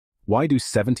Why do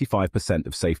 75%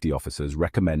 of safety officers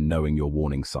recommend knowing your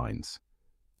warning signs?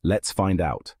 Let's find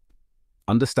out.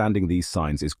 Understanding these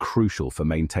signs is crucial for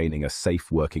maintaining a safe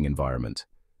working environment.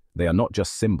 They are not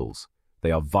just symbols,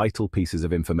 they are vital pieces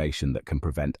of information that can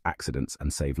prevent accidents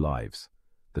and save lives.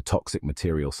 The toxic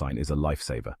material sign is a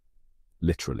lifesaver.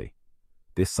 Literally.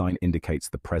 This sign indicates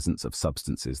the presence of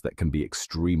substances that can be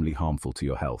extremely harmful to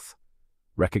your health.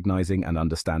 Recognizing and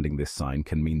understanding this sign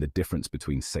can mean the difference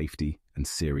between safety and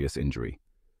serious injury.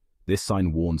 This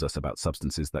sign warns us about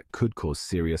substances that could cause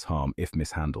serious harm if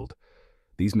mishandled.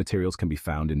 These materials can be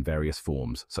found in various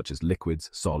forms, such as liquids,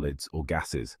 solids, or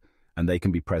gases, and they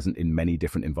can be present in many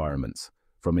different environments,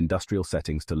 from industrial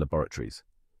settings to laboratories.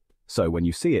 So when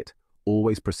you see it,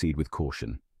 always proceed with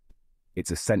caution.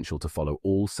 It's essential to follow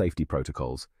all safety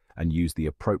protocols and use the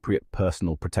appropriate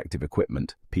personal protective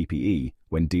equipment, PPE,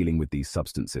 when dealing with these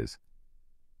substances.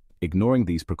 Ignoring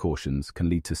these precautions can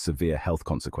lead to severe health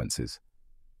consequences.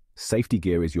 Safety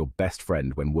gear is your best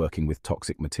friend when working with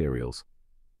toxic materials.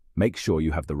 Make sure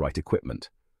you have the right equipment,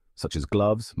 such as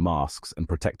gloves, masks, and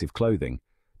protective clothing,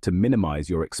 to minimize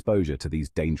your exposure to these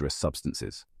dangerous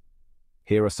substances.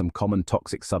 Here are some common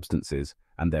toxic substances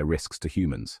and their risks to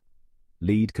humans.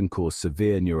 Lead can cause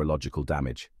severe neurological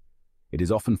damage. It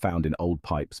is often found in old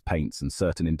pipes, paints, and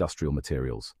certain industrial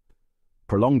materials.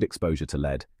 Prolonged exposure to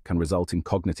lead can result in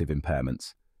cognitive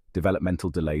impairments, developmental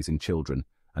delays in children,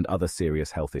 and other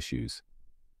serious health issues.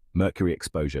 Mercury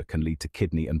exposure can lead to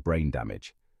kidney and brain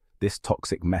damage. This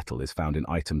toxic metal is found in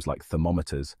items like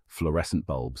thermometers, fluorescent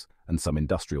bulbs, and some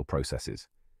industrial processes.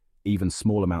 Even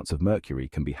small amounts of mercury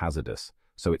can be hazardous,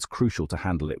 so it's crucial to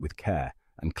handle it with care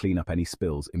and clean up any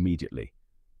spills immediately.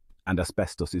 And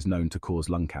asbestos is known to cause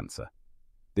lung cancer.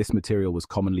 This material was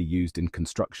commonly used in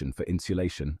construction for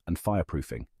insulation and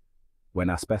fireproofing. When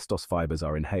asbestos fibers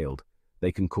are inhaled,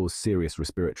 they can cause serious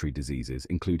respiratory diseases,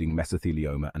 including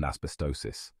mesothelioma and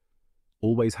asbestosis.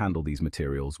 Always handle these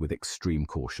materials with extreme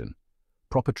caution.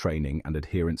 Proper training and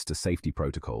adherence to safety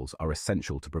protocols are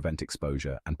essential to prevent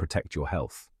exposure and protect your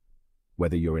health.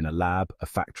 Whether you're in a lab, a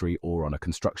factory, or on a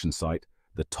construction site,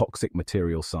 the toxic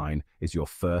material sign is your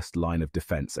first line of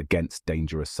defense against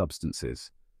dangerous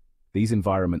substances. These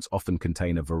environments often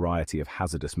contain a variety of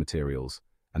hazardous materials,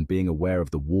 and being aware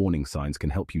of the warning signs can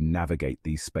help you navigate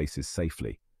these spaces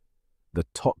safely. The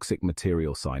toxic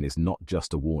material sign is not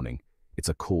just a warning, it's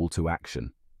a call to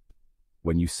action.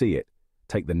 When you see it,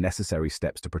 take the necessary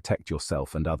steps to protect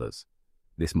yourself and others.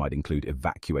 This might include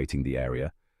evacuating the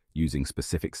area, using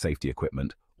specific safety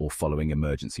equipment, or following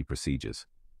emergency procedures.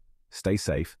 Stay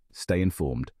safe, stay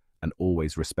informed, and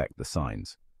always respect the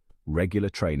signs. Regular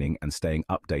training and staying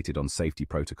updated on safety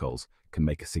protocols can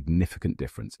make a significant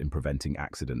difference in preventing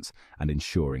accidents and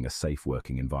ensuring a safe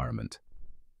working environment.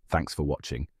 Thanks for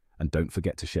watching, and don't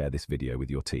forget to share this video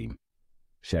with your team.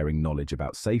 Sharing knowledge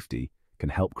about safety can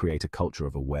help create a culture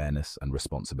of awareness and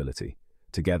responsibility.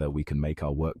 Together, we can make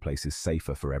our workplaces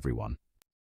safer for everyone.